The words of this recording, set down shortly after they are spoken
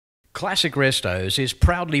Classic Restos is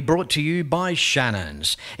proudly brought to you by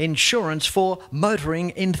Shannons, insurance for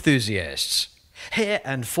motoring enthusiasts. Hare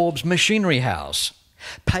and Forbes Machinery House,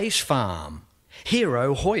 Pace Farm,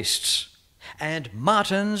 Hero Hoists, and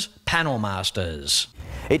Martin's Panel Masters.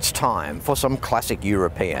 It's time for some classic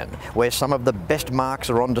European, where some of the best marques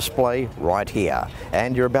are on display right here,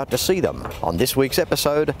 and you're about to see them on this week's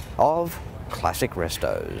episode of Classic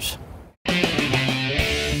Restos.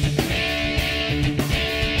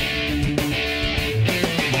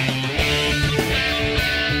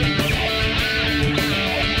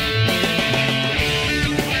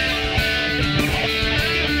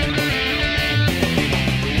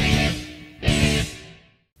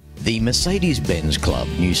 The Mercedes-Benz Club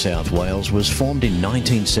New South Wales was formed in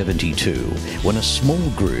 1972 when a small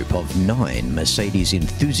group of 9 Mercedes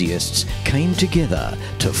enthusiasts came together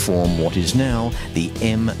to form what is now the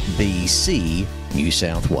MBC New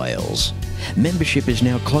South Wales. Membership is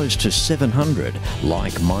now close to 700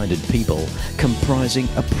 like-minded people comprising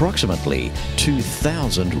approximately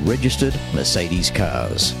 2,000 registered Mercedes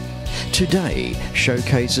cars. Today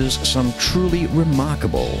showcases some truly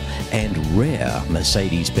remarkable and rare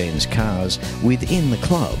Mercedes-Benz cars within the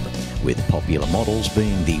club, with popular models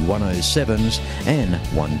being the 107s and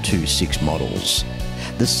 126 models.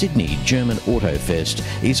 The Sydney German Autofest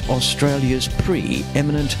is Australia's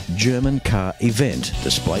pre-eminent German car event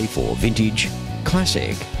display for vintage,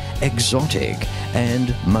 classic, exotic and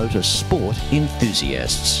motorsport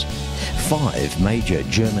enthusiasts. 5 major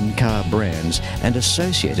German car brands and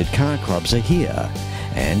associated car clubs are here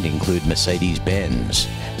and include Mercedes-Benz,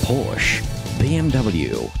 Porsche,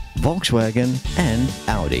 BMW, Volkswagen and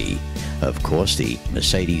Audi. Of course, the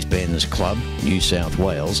Mercedes-Benz Club New South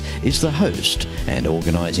Wales is the host and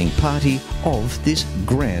organising party of this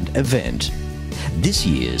grand event. This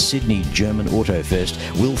year's Sydney German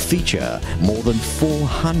Autofest will feature more than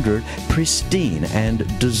 400 pristine and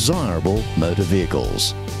desirable motor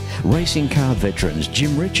vehicles. Racing car veterans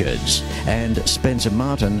Jim Richards and Spencer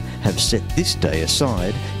Martin have set this day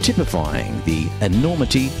aside, typifying the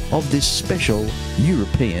enormity of this special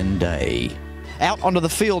European day. Out onto the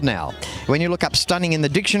field now. When you look up stunning in the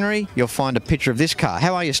dictionary, you'll find a picture of this car.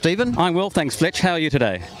 How are you, Stephen? I'm well, thanks, Fletch. How are you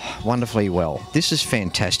today? Wonderfully well. This is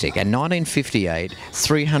fantastic. A 1958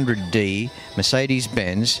 300D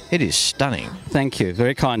Mercedes-Benz. It is stunning. Thank you.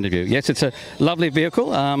 Very kind of you. Yes, it's a lovely vehicle.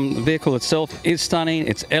 The vehicle itself is stunning.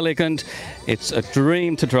 It's elegant. It's a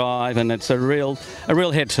dream to drive, and it's a real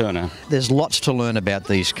head turner. There's lots to learn about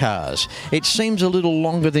these cars. It seems a little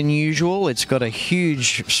longer than usual. It's got a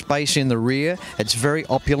huge space in the rear. It's very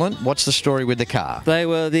opulent. What's the story with the car? They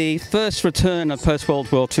were the first return of post-World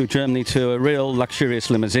War II Germany to a real luxurious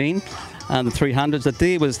limousine. The 300s. The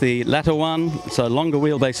D was the latter one, so longer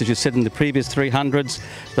wheelbase as you said in the previous 300s.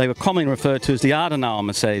 They were commonly referred to as the Adenauer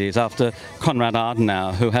Mercedes after Konrad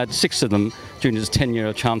Adenauer, who had 6 of them during his tenure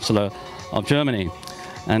as Chancellor of Germany.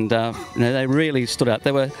 And they really stood out.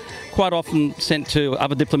 They were quite often sent to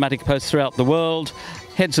other diplomatic posts throughout the world.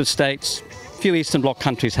 Heads of states, few Eastern Bloc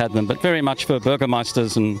countries had them, but very much for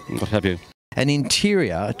burgomeisters and what have you. An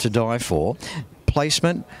interior to die for.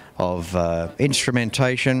 Placement of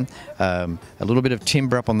instrumentation, a little bit of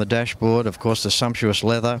timber up on the dashboard, of course the sumptuous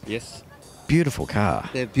leather. Yes. Beautiful car.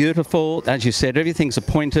 They're beautiful, as you said, everything's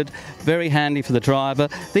appointed, very handy for the driver.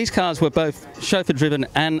 These cars were both chauffeur driven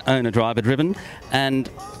and owner driver driven, and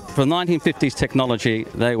for the 1950s technology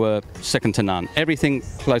they were second to none. Everything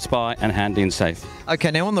close by and handy and safe.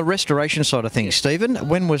 Okay, now on the restoration side of things, Stephen,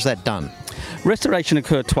 when was that done? Restoration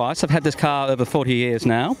occurred twice. I've had this car over 40 years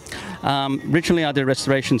now. Originally I did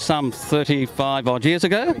restoration some 35 odd years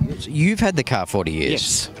ago. You've had the car 40 years?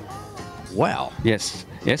 Yes. Wow. Yes,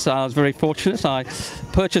 I was very fortunate. I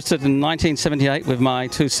purchased it in 1978 with my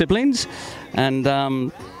 2 siblings,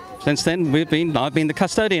 and since then I've been the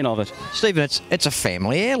custodian of it. Stephen, it's a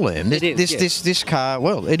family heirloom. This car,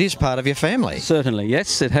 well, it is part of your family. Certainly,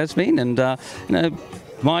 yes, it has been, and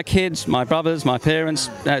my kids, my brothers, my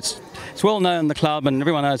parents, it's well known in the club, and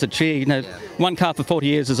everyone knows that, gee, one car for 40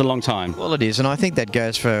 years is a long time. Well, it is, and I think that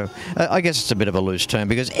goes for, I guess it's a bit of a loose term,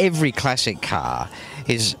 because every classic car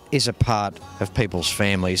is a part of people's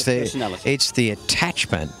families. It's the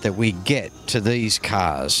attachment that we get to these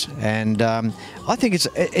cars, and I think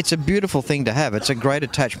it's a beautiful thing to have. It's a great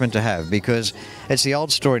attachment to have, because it's the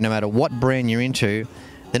old story, no matter what brand you're into,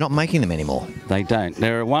 they're not making them anymore. They don't.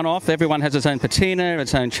 They're a one-off. Everyone has its own patina,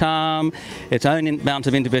 its own charm, its own amount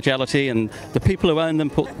of individuality, and the people who own them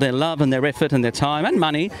put their love and their effort and their time and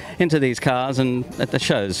money into these cars, and at the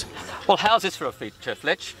shows. Well, how's this for a feature,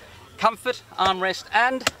 Fletch? Comfort, armrest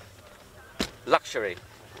and luxury.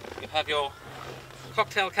 You have your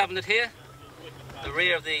cocktail cabinet here, the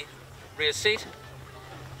rear of the rear seat.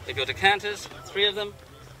 With your decanters, 3 of them.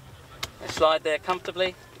 They slide there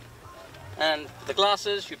comfortably. And the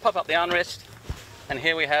glasses, you pop up the armrest, and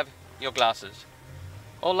here we have your glasses.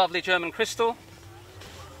 All lovely German crystal,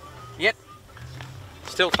 yet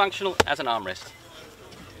still functional as an armrest.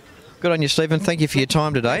 Good on you, Stephen. Thank you for your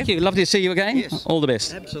time today. Thank you. Lovely to see you again. Yes. All the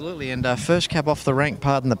best. Absolutely. And first cab off the rank,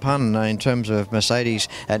 pardon the pun, in terms of Mercedes,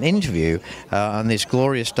 an interview on this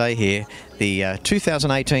glorious day here, the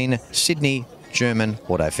 2018 Sydney German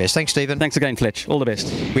Autofest. Thanks, Stephen. Thanks again, Fletch. All the best.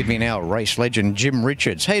 With me now, race legend Jim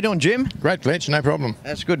Richards. How you doing, Jim? Great, Fletch, no problem.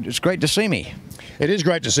 That's good. It's great to see me. It is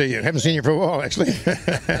great to see you. Haven't seen you for a while, actually.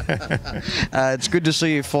 It's good to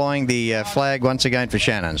see you flying the flag once again for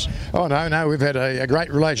Shannons. Oh, no, we've had a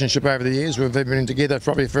great relationship over the years. We've been together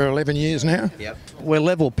probably for 11 years now. Yep. We're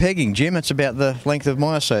level pegging, Jim. It's about the length of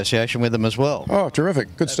my association with them as well. Oh,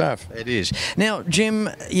 terrific. Good stuff. It is. Now, Jim,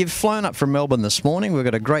 you've flown up from Melbourne this morning. We've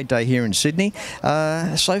got a great day here in Sydney.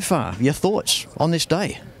 So far, your thoughts on this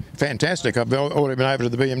day? Fantastic. I've already been over to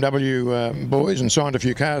the BMW boys and signed a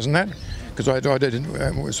few cars and that, because I did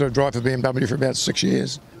sort of drive for BMW for about 6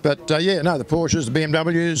 years. But yeah, no, the Porsches, the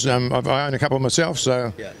BMWs, I own a couple myself,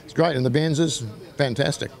 so it's great. And the Benzes,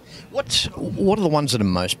 fantastic. What are the ones that are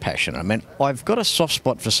most passionate? I mean, I've got a soft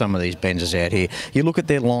spot for some of these Benzes out here. You look at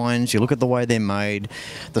their lines, you look at the way they're made,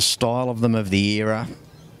 the style of them of the era.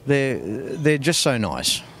 They're just so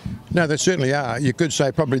nice. No, they certainly are. You could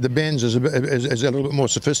say probably the Benz is a little bit more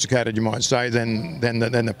sophisticated, you might say, than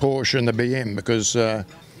the Porsche and the BM, because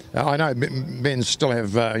I know Benz still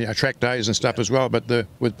have track days and stuff as well, but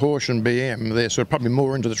with Porsche and BM, they're sort of probably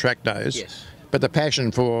more into the track days. Yes. But the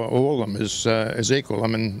passion for all of them is equal. I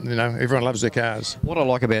mean, everyone loves their cars. What I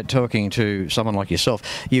like about talking to someone like yourself,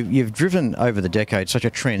 you've driven over the decades such a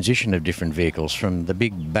transition of different vehicles, from the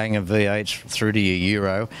big bang of V8s through to your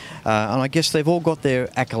Euro, and I guess they've all got their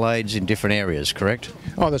accolades in different areas, correct?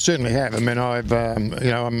 Oh, they certainly have. I mean,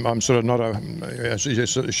 I'm sort of not I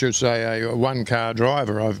should say a one-car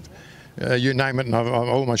driver. You name it, and I've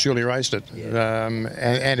almost surely raced it. Yeah.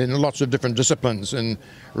 And in lots of different disciplines, in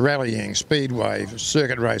rallying, speedway,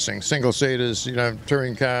 circuit racing, single-seaters,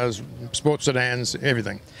 touring cars, sports sedans,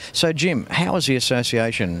 everything. So, Jim, how was the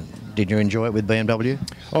association? Did you enjoy it with BMW?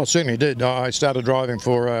 Oh, certainly did. I started driving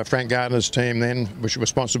for Frank Gardner's team then, which was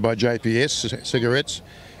sponsored by JPS Cigarettes,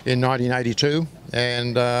 in 1982,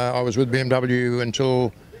 and I was with BMW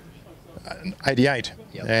until 88.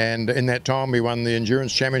 Yep. And in that time we won the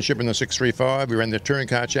Endurance Championship in the 635, we ran the Touring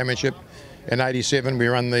Car Championship. In 87 we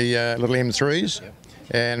ran the little M3s. Yep.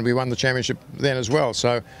 And we won the championship then as well.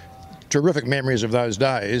 So terrific memories of those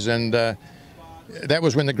days, and that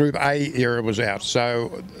was when the Group A era was out.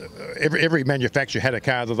 So every manufacturer had a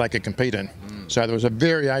car that they could compete in. So there was a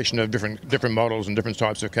variation of different models and different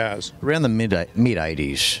types of cars. Around the mid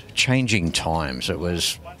 80s, changing times. It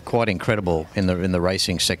was quite incredible in the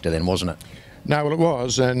racing sector then, wasn't it? No, well, it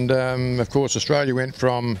was, and of course Australia went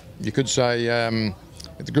from, you could say,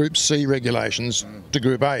 the Group C regulations to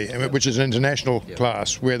Group A, which is an international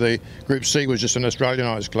class, where the Group C was just an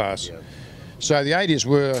Australianised class. So the 80s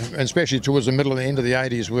were, and especially towards the middle and the end of the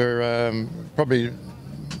 80s, were probably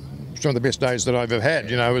some of the best days that I've ever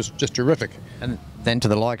had. It was just terrific. And then to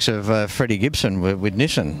the likes of Freddie Gibson with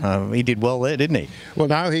Nissan. He did well there, didn't he? Well,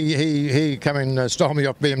 no, he come and stole me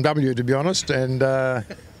off BMW, to be honest, and I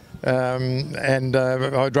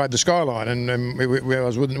drove the Skyline, and I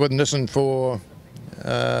was with Nissan for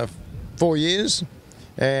 4 years,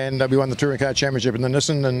 and we won the Touring Car Championship in the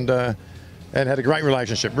Nissan, and had a great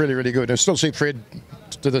relationship, really, really good. I still see Fred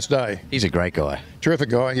to this day. He's a great guy. Terrific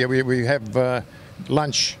guy. Yeah, we have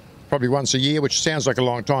lunch probably once a year, which sounds like a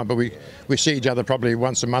long time, but we see each other probably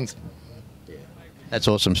once a month. That's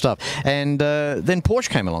awesome stuff. And then Porsche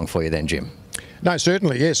came along for you then, Jim? No,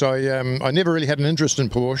 certainly, yes. I never really had an interest in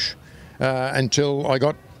Porsche until I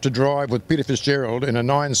got to drive with Peter Fitzgerald in a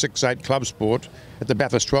 968 Club Sport at the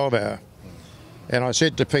Bathurst 12 Hour. And I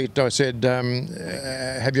said to Pete, have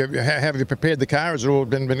you prepared the car? Has it all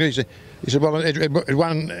been he said, well,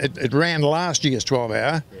 it ran last year's 12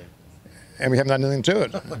 Hour, and we haven't done anything to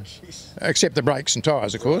it, except the brakes and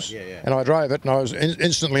tyres, of course. And I drove it, and I was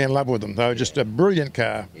instantly in love with them. They were just a brilliant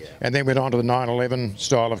car. And then went on to the 911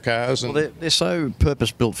 style of cars. And well, they're so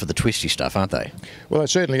purpose-built for the twisty stuff, aren't they? Well, they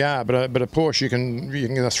certainly are, but a Porsche, you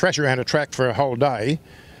can thrash around a track for a whole day,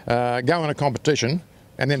 go in a competition,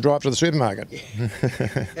 and then drive to the supermarket.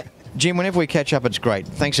 Jim, whenever we catch up, it's great.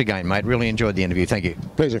 Thanks again, mate. Really enjoyed the interview. Thank you.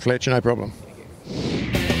 Pleasure, Fletch. No problem.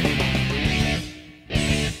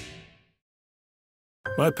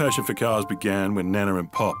 My passion for cars began when Nana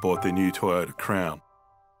and Pop bought their new Toyota Crown.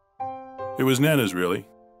 It was Nana's, really.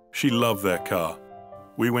 She loved that car.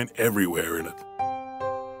 We went everywhere in it.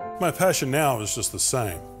 My passion now is just the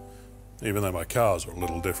same, even though my cars are a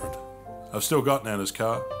little different. I've still got Nana's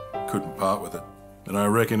car, couldn't part with it. And I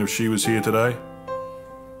reckon if she was here today,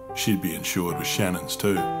 she'd be insured with Shannons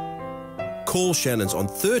too. Call Shannons on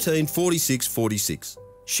 13 46 46.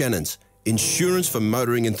 Shannons, insurance for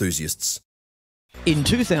motoring enthusiasts. In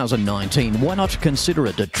 2019, why not consider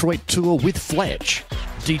a Detroit tour with Fletch?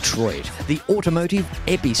 Detroit, the automotive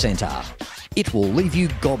epicenter. It will leave you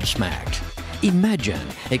gobsmacked. Imagine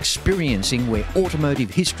experiencing where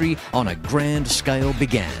automotive history on a grand scale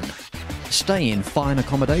began. Stay in fine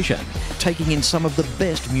accommodation, taking in some of the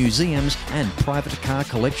best museums and private car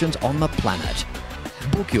collections on the planet.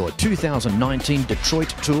 Book your 2019 Detroit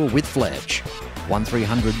tour with Fletch.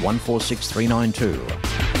 1300 146 392.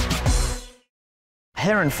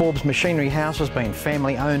 Heron Forbes Machinery House has been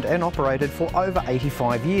family owned and operated for over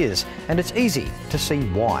 85 years, and it's easy to see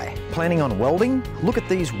why. Planning on welding? Look at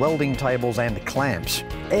these welding tables and clamps,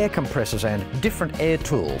 air compressors and different air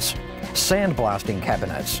tools, sandblasting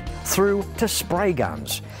cabinets, through to spray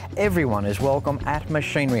guns. Everyone is welcome at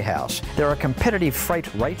Machinery House. There are competitive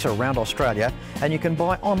freight rates around Australia, and you can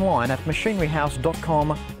buy online at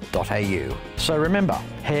machineryhouse.com.au. So remember,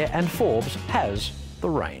 Hare and Forbes has the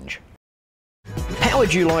range. How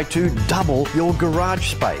would you like to double your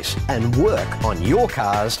garage space and work on your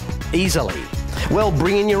cars easily? Well,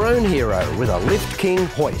 bring in your own hero with a Lift King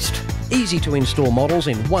hoist. Easy to install models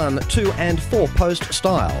in 1, 2 and 4 post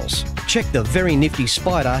styles. Check the very nifty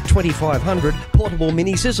Spider 2500 portable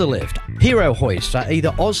mini scissor lift. Hero hoists are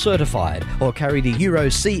either Oz certified or carry the Euro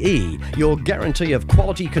CE, your guarantee of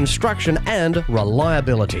quality construction and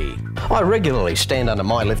reliability. I regularly stand under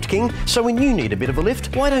my Lift King, so when you need a bit of a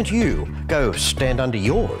lift, why don't you go stand under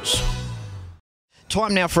yours?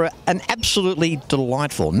 Time now for an absolutely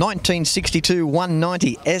delightful 1962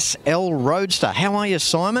 190SL Roadster. How are you,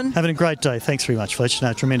 Simon? Having a great day. Thanks very much, Fletch.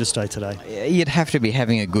 No, tremendous day today. You'd have to be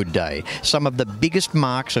having a good day. Some of the biggest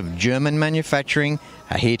marks of German manufacturing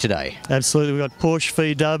are here today. Absolutely. We've got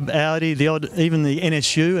Porsche, VW, Audi, even the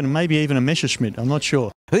NSU, and maybe even a Messerschmitt. I'm not sure.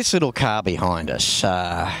 This little car behind us,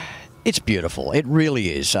 it's beautiful. It really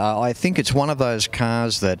is. I think it's one of those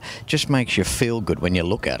cars that just makes you feel good when you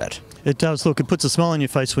look at it. It does. Look, it puts a smile on your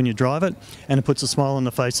face when you drive it, and it puts a smile on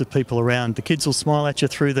the face of people around. The kids will smile at you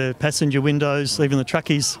through the passenger windows. Even the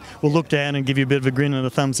truckies will look down and give you a bit of a grin and a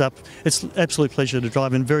thumbs up. It's an absolute pleasure to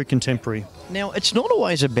drive and very contemporary. Now, it's not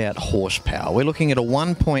always about horsepower. We're looking at a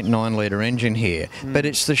 1.9 litre engine here, but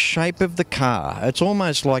it's the shape of the car. It's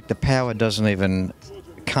almost like the power doesn't even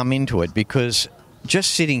come into it, because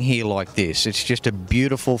just sitting here like this, it's just a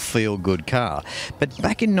beautiful, feel-good car. But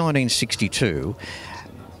back in 1962,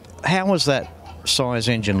 how was that size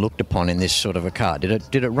engine looked upon in this sort of a car?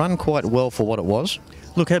 Did it run quite well for what it was?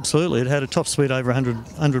 Look, absolutely. It had a top speed over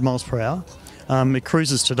 100 miles per hour. It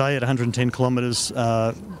cruises today at 110 kilometres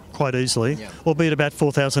quite easily, albeit about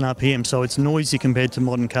 4,000 RPM, so it's noisy compared to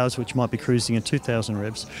modern cars which might be cruising at 2,000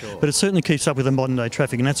 revs. Sure. But it certainly keeps up with the modern day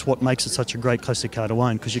traffic, and that's what makes it such a great classic car to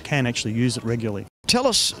own, because you can actually use it regularly. Tell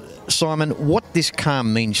us, Simon, what this car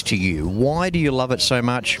means to you. Why do you love it so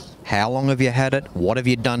much? How long have you had it? What have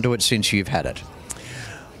you done to it since you've had it?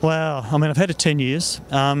 Wow, I mean, I've had it 10 years,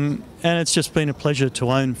 and it's just been a pleasure to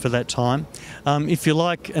own for that time. If you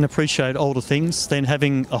like and appreciate older things, then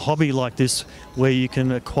having a hobby like this where you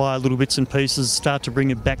can acquire little bits and pieces, start to bring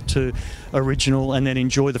it back to original and then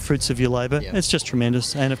enjoy the fruits of your labour, it's just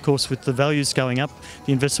tremendous. And of course, with the values going up,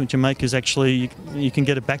 the investment you make is actually, you can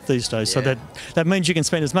get it back these days. So that means you can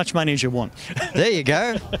spend as much money as you want. There you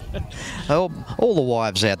go. All the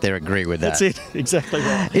wives out there agree with that. That's it, exactly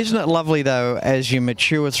right. Isn't it lovely, though, as you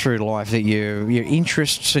mature through life, that your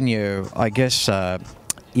interests and your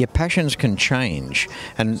passions can change,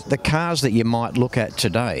 and the cars that you might look at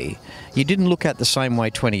today, you didn't look at the same way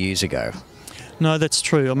 20 years ago. No, that's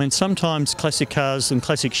true. I mean, sometimes classic cars and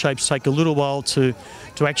classic shapes take a little while to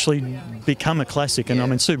actually become a classic, and I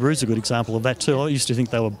mean, Subaru's a good example of that too. I used to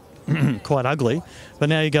think they were quite ugly, but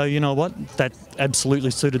now you go, you know what, that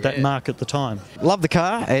absolutely suited that mark at the time. Love the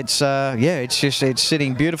car. It's it's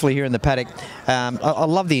sitting beautifully here in the paddock. I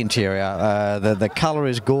love the interior. The colour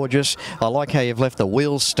is gorgeous. I like how you've left the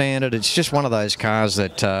wheels standard. It's just one of those cars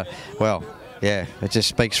that it just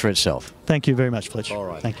speaks for itself. Thank you very much, Fletch. All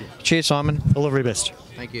right. Thank you. Cheers, Simon. All the very best.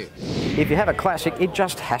 Thank you. If you have a classic, it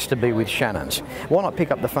just has to be with Shannons. Why not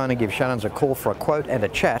pick up the phone and give Shannons a call for a quote and a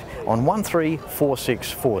chat on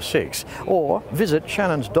 134646, or visit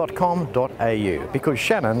shannons.com.au, because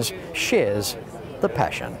Shannons shares the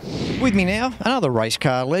passion. With me now, another race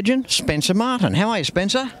car legend, Spencer Martin. How are you,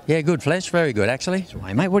 Spencer? Yeah, good, Fletch. Very good, actually.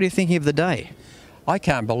 Hey, mate, what are you thinking of the day? I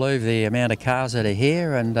can't believe the amount of cars that are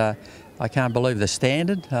here, and I can't believe the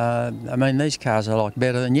standard. I mean, these cars are like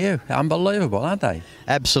better than you. Unbelievable, aren't they?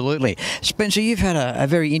 Absolutely. Spencer, you've had a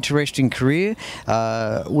very interesting career,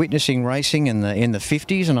 witnessing racing in the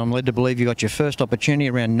 50s, and I'm led to believe you got your first opportunity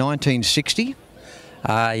around 1960.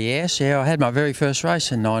 Yes, yeah, I had my very first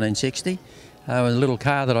race in 1960. It was a little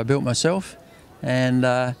car that I built myself, and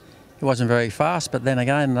it wasn't very fast, but then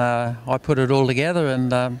again, I put it all together,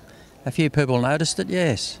 and a few people noticed it,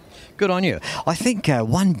 yes. Good on you. I think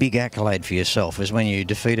one big accolade for yourself was when you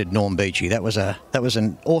defeated Norm Beachy. That was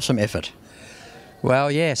an awesome effort. Well,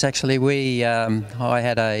 yes, actually, I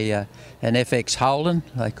had an FX Holden.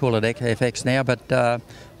 They call it FX now, but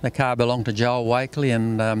the car belonged to Joel Wakely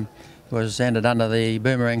and was entered under the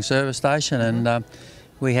Boomerang service station, and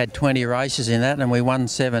we had 20 races in that, and we won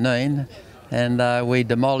 17, and we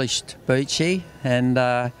demolished Beachy, and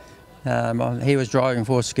he was driving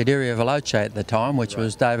for Scuderia Veloce at the time, which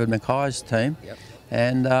was David Mackay's team. Yep.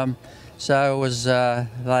 And so it was,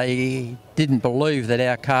 they didn't believe that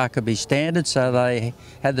our car could be standard, so they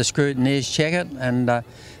had the scrutineers check it, and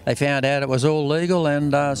they found out it was all legal,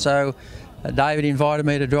 and so David invited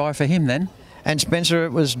me to drive for him then. And Spencer,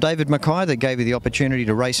 it was David Mackay that gave you the opportunity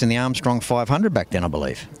to race in the Armstrong 500 back then, I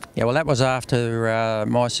believe. Yeah, well, that was after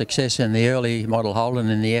my success in the early model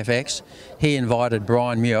Holden in the FX. He invited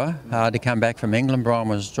Brian Muir to come back from England. Brian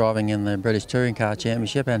was driving in the British Touring Car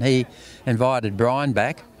Championship, and he invited Brian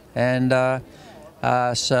back. And well,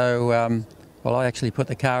 I actually put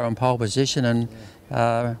the car on pole position,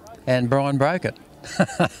 and Brian broke it.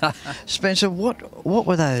 Spencer, what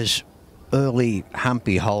were those early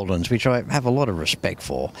humpy Holdens, which I have a lot of respect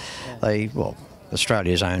for? Well,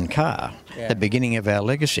 Australia's own car, the beginning of our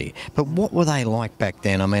legacy. But what were they like back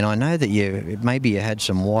then? I mean, I know that maybe you had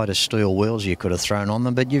some wider steel wheels you could have thrown on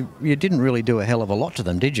them, but you didn't really do a hell of a lot to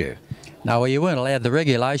them, did you? No, well, you weren't allowed. The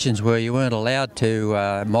regulations were you weren't allowed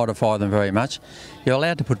to modify them very much. You're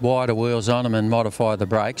allowed to put wider wheels on them and modify the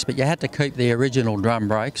brakes, but you had to keep the original drum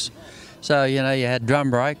brakes. So, you know, you had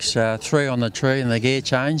drum brakes, 3 on the tree and the gear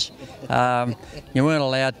change. You weren't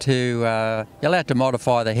allowed to, you're allowed to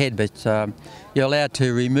modify the head, but you're allowed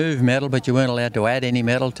to remove metal, but you weren't allowed to add any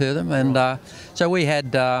metal to them. And so we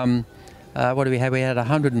had, what do we have? We had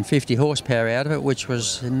 150 horsepower out of it, which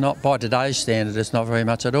was not, by today's standard, it's not very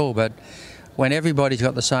much at all. But when everybody's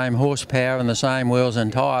got the same horsepower and the same wheels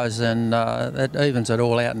and tyres, and it evens it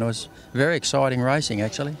all out, and it was very exciting racing,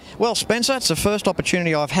 actually. Well, Spencer, it's the first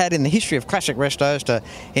opportunity I've had in the history of Classic Restos to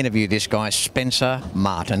interview this guy, Spencer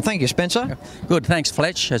Martin. Thank you, Spencer. Good, thanks,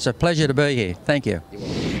 Fletch. It's a pleasure to be here. Thank you.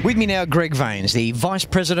 With me now, Greg Vaines, the Vice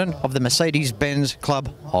President of the Mercedes-Benz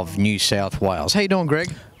Club of New South Wales. How you doing,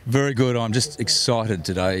 Greg? Very good. I'm just excited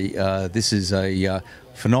today. This is a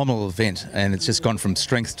phenomenal event, and it's just gone from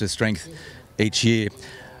strength to strength each year.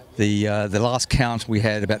 The last count, we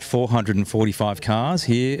had about 445 cars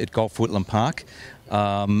here at Golf Whitlam Park.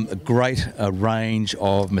 A great range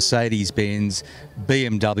of Mercedes-Benz,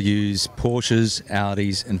 BMWs, Porsches,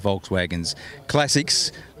 Audis and Volkswagens.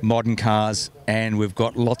 Classics, modern cars, and we've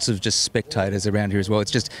got lots of just spectators around here as well.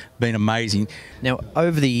 It's just been amazing. Now,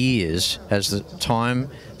 over the years, as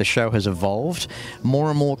the show has evolved, more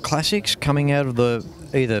and more classics coming out of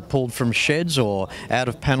either pulled from sheds or out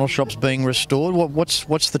of panel shops being restored.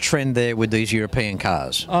 What's the trend there with these European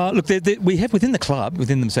cars? Look, we have within the club,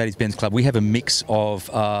 within the Mercedes-Benz Club, we have a mix of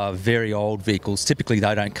very old vehicles. Typically,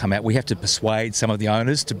 they don't come out. We have to persuade some of the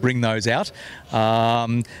owners to bring those out.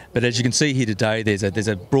 But as you can see here today, there's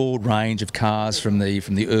a broad range of cars from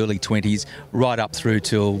the early 20s right up through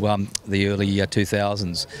till the early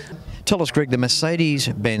 2000s. Tell us, Greg, the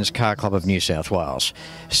Mercedes-Benz Car Club of New South Wales,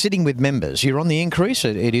 sitting with members, you're on the increase.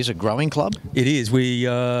 It is a growing club. It is. We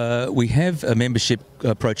have a membership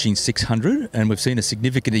approaching 600, and we've seen a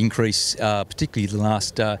significant increase, particularly the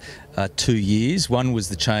last 2 years. One was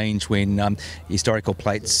the change when historical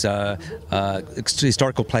plated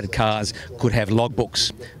cars could have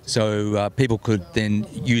logbooks, so people could then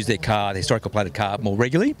use their historical plated car more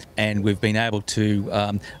regularly, and we've been able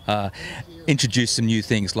to introduce some new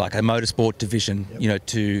things like a motorsport division, you know,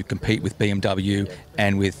 to compete with BMW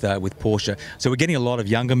and with Porsche. So we're getting a lot of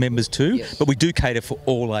younger members too, yes. But we do cater for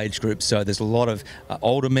all age groups. So there's a lot of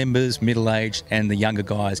older members, middle-aged, and the younger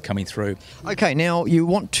guys coming through. Okay, now you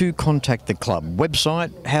want to contact the club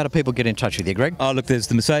website. How do people get in touch with you, Greg? Oh, look, there's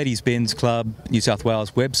the Mercedes-Benz Club New South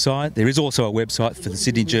Wales website. There is also a website for the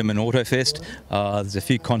Sydney German Autofest. There's a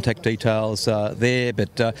few contact details there,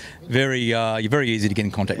 but you're very easy to get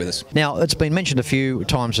in contact with us. Now, it's been mentioned a few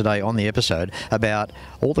times today on the episode about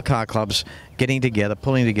all the car clubs getting together,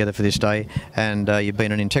 pulling together for this day, and you've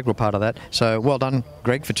been an integral part of that. So well done,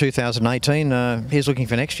 Greg, for 2018. Here's looking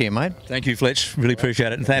for next year, mate. Thank you, Fletch. Really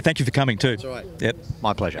appreciate it. And thank you for coming too. That's all right. Yep.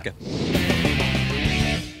 My pleasure. Okay.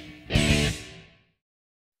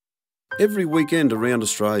 Every weekend around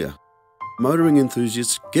Australia, motoring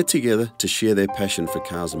enthusiasts get together to share their passion for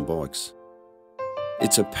cars and bikes.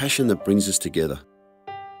 It's a passion that brings us together.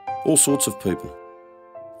 All sorts of people,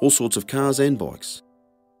 all sorts of cars and bikes.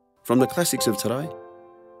 From the classics of today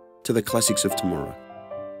to the classics of tomorrow.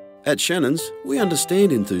 At Shannons, we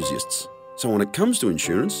understand enthusiasts. So when it comes to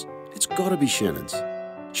insurance, it's got to be Shannons.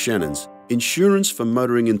 Shannons, insurance for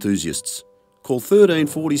motoring enthusiasts. Call 13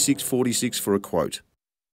 46 46 for a quote.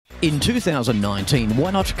 In 2019,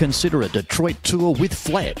 why not consider a Detroit tour with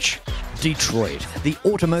Fletch? Detroit, the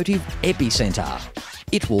automotive epicenter.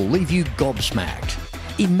 It will leave you gobsmacked.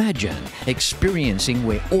 Imagine experiencing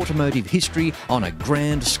where automotive history on a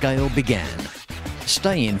grand scale began.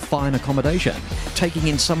 Stay in fine accommodation, taking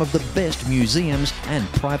in some of the best museums and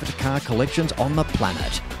private car collections on the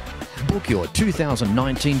planet. Book your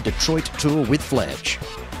 2019 Detroit tour with Fletch.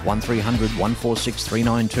 1300 146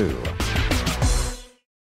 392.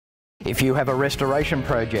 If you have a restoration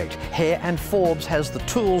project, Hare and Forbes has the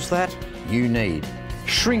tools that you need.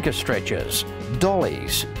 Shrinker stretchers,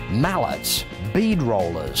 dollies, mallets, bead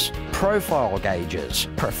rollers, profile gauges,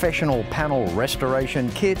 professional panel restoration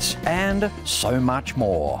kits, and so much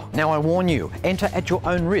more. Now I warn you, enter at your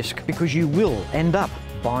own risk because you will end up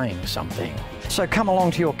buying something. So come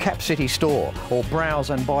along to your Cap City store or browse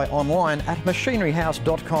and buy online at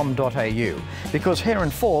machineryhouse.com.au because Hare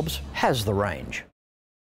and Forbes has the range.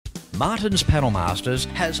 Martin's Panel Masters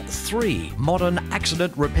has 3 modern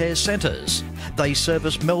accident repair centres. They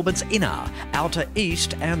service Melbourne's inner, outer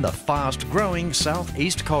east and the fast-growing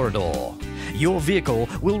southeast corridor. Your vehicle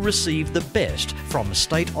will receive the best from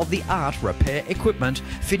state-of-the-art repair equipment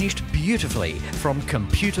finished beautifully from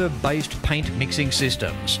computer-based paint mixing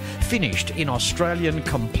systems, finished in Australian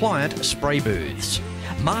compliant spray booths.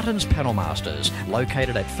 Martin's Panel Masters,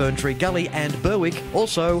 located at Ferntree Gully and Berwick,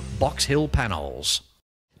 also Box Hill Panels.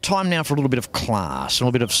 Time now for a little bit of class, a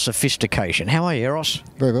little bit of sophistication. How are you, Eros?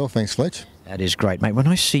 Very well, thanks, Fletch. That is great, mate. When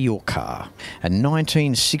I see your car, a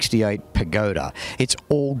 1968 Pagoda, it's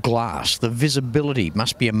all glass. The visibility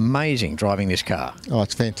must be amazing driving this car. Oh,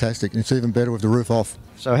 it's fantastic. It's even better with the roof off.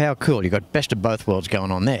 So how cool. You've got best of both worlds going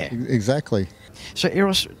on there. Exactly. So,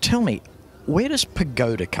 Eros, tell me, where does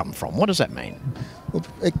Pagoda come from? What does that mean? Well,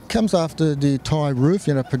 it comes after the Thai roof,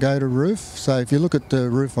 Pagoda roof. So if you look at the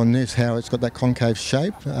roof on this, how it's got that concave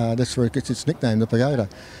shape, that's where it gets its nickname, the Pagoda.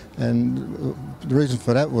 And the reason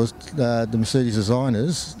for that was the Mercedes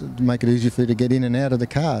designers to make it easier for you to get in and out of the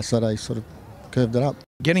car, so they sort of curved it up.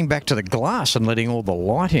 Getting back to the glass and letting all the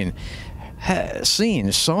light in, see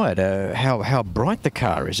inside how bright the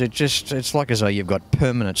car is. It's like as though you've got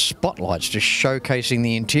permanent spotlights just showcasing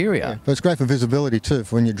the interior. Yeah, but it's great for visibility too,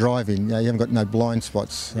 for when you're driving. You haven't got no blind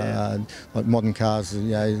spots. Yeah. Like modern cars,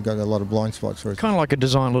 you've got a lot of blind spots. Kind of like a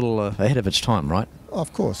design a little ahead of its time, right? Oh,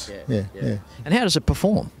 of course, yeah. And how does it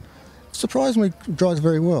perform? Surprisingly, it drives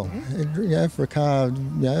very well. For a car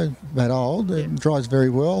that old, it drives very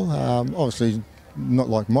well. Obviously, not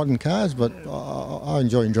like modern cars, but I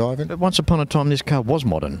enjoy driving. But once upon a time, this car was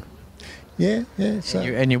modern. Yeah. So.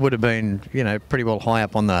 And you would have been, pretty well high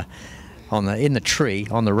up in the tree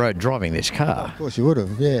on the road driving this car. Of course, you would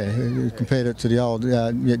have. Yeah, you compared it to the old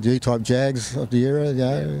G-type Jags of the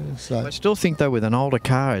era. So. I still think though, with an older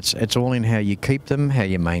car, it's all in how you keep them, how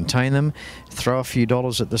you maintain them. Throw a few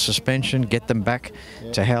dollars at the suspension, get them back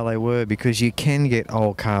to how they were, because you can get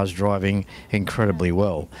old cars driving incredibly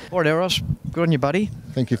well. All right, Eros, good on you, buddy.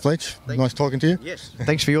 Thank you, Fletch. Nice talking to you. Yes.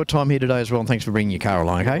 Thanks for your time here today as well, and thanks for bringing your car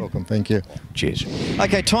along, okay? You're welcome, thank you. Cheers.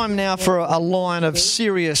 Okay, time now for a line of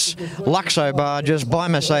serious Luxo barges by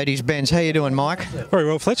Mercedes-Benz. How you doing, Mike? Very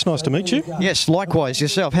well, Fletch. Nice to meet you. Yes, likewise.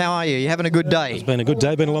 Yourself, how are you? You having a good day? It's been a good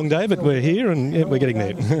day, been a long day, but we're here and we're getting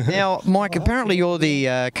there. Now, Mike, apparently you're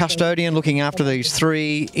the custodian looking after these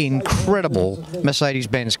 3 incredible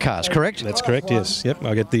Mercedes-Benz cars, correct? That's correct, yes. Yep,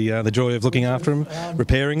 I get the joy of looking after them,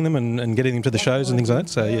 repairing them and getting them them to the shows and things like that,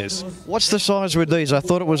 so yes. What's the size with these? I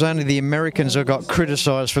thought it was only the Americans who got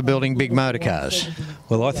criticised for building big motor cars.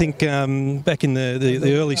 Well, I think back in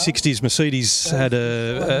the early 60s, Mercedes had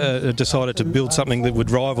decided to build something that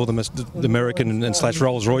would rival the American and /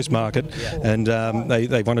 Rolls Royce market, and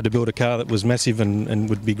they wanted to build a car that was massive and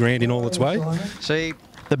would be grand in all its way. See,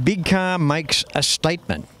 the big car makes a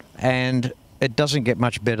statement, and it doesn't get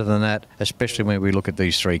much better than that, especially when we look at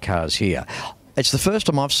these three cars here. It's the first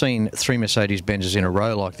time I've seen three Mercedes-Benzes in a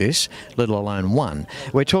row like this, let alone one.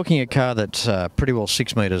 We're talking a car that's pretty well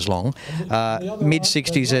 6 metres long,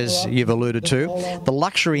 mid-60s as you've alluded to. The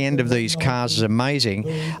luxury end of these cars is amazing.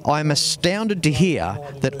 I'm astounded to hear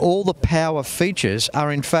that all the power features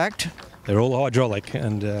are in fact... They're all hydraulic,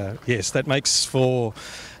 and yes, that makes for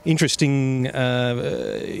interesting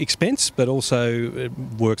expense, but also it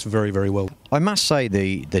works very, very well. I must say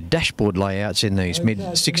the dashboard layouts in these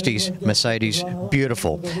mid-60s Mercedes,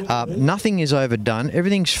 beautiful. Nothing is overdone,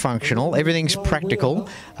 everything's functional, everything's practical,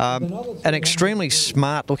 an extremely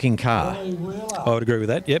smart looking car. I would agree with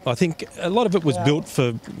that, yep. I think a lot of it was built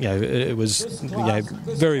for, it was,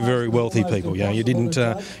 very, very wealthy people. You didn't,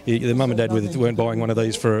 the mum and dad weren't buying one of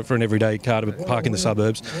these for an everyday car to park in the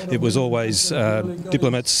suburbs. It was always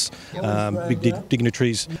diplomats, big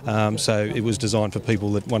dignitaries, so it was designed for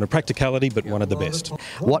people that wanted practicality but wanted the best.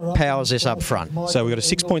 What powers this up front? So we've got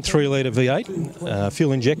a 6.3 litre V8,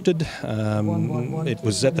 fuel injected. It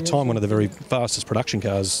was at the time one of the very fastest production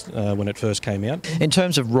cars when it first came out. In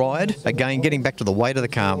terms of ride, again, getting back to the weight of the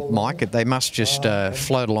car, Mike, they must just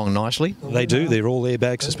float along nicely. They do. They're all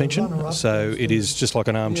airbag suspension, so it is just like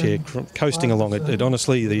an armchair coasting along. It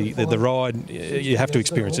honestly, the ride, you have to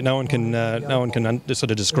experience it. No one can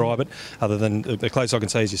sort of describe it, other than the closest I can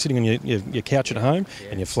say is you're sitting on your couch at home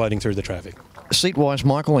and you're floating through the traffic. Seat-wise,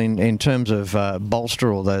 Michael, in terms of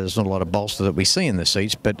bolster, although there's not a lot of bolster that we see in the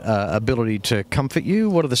seats, but ability to comfort you,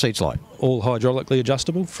 what are the seats like? All hydraulically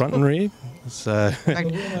adjustable, front and rear. So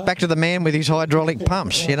back to the man with his hydraulic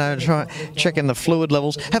pumps, checking the fluid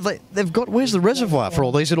levels. They've got, where's the reservoir for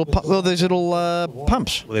all these little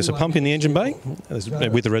pumps? Well, there's a pump in the engine bay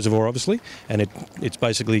with the reservoir, obviously, and it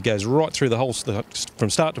basically goes right through the whole, from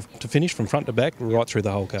start to finish, from front to back, right through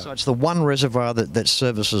the whole car. So it's the one reservoir that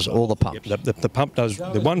services all the pumps. Yep, the pump does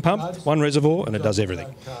the one pump, one reservoir, and it does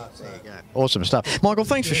everything. There you go. Awesome stuff. Michael,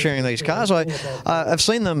 thanks for sharing these cars. I've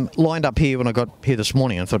seen them lined up here when I got here this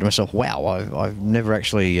morning and thought to myself, wow, I've never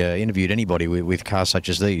actually interviewed anybody with cars such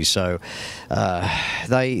as these, so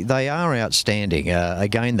they are outstanding.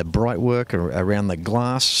 Again, the bright work around the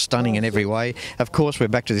glass, stunning in every way. Of course, we're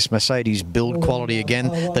back to this Mercedes build quality again.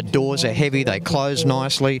 The doors are heavy, they close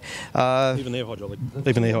nicely. Even they're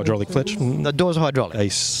hydraulic, Fletch. The doors are hydraulic. They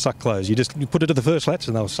suck close. You plug it to the first latch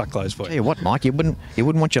and they'll suck close for you. Tell you what, Mike, you wouldn't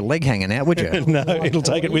want your leg hanging out, would you? No, it'll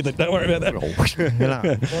take it with it. Don't worry about that.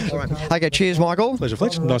 All right. Okay, cheers, Michael. Pleasure,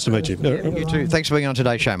 Fletch. Nice to meet you. You too. Thanks for being on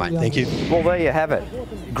today's show, mate. Thank you. Well, there you have it.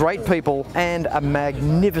 Great people and a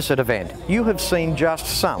magnificent event. You have seen just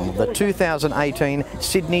some of the 2018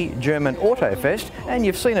 Sydney German Autofest, and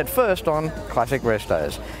you've seen it first on Classic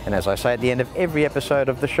Restos. And as I say at the end of every episode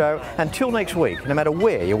of the show, until next week, no matter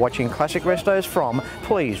where you're watching Classic Restos from,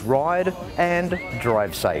 please ride and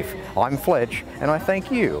drive safe. I'm Fletch, and I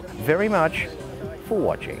thank you very much for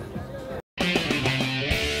watching.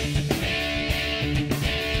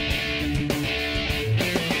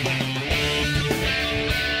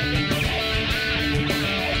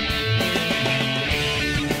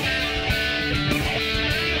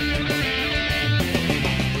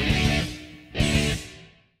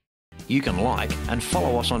 You can like and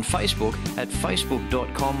follow us on Facebook at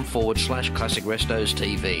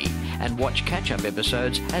facebook.com/ClassicRestosTV and watch catch-up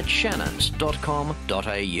episodes at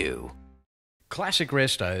shannons.com.au. Classic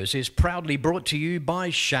Restos is proudly brought to you by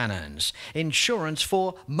Shannons, insurance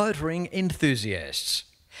for motoring enthusiasts.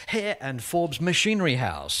 Hare and Forbes Machinery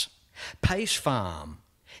House, Pace Farm,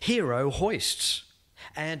 Hero Hoists,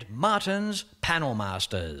 and Martin's Panel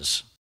Masters.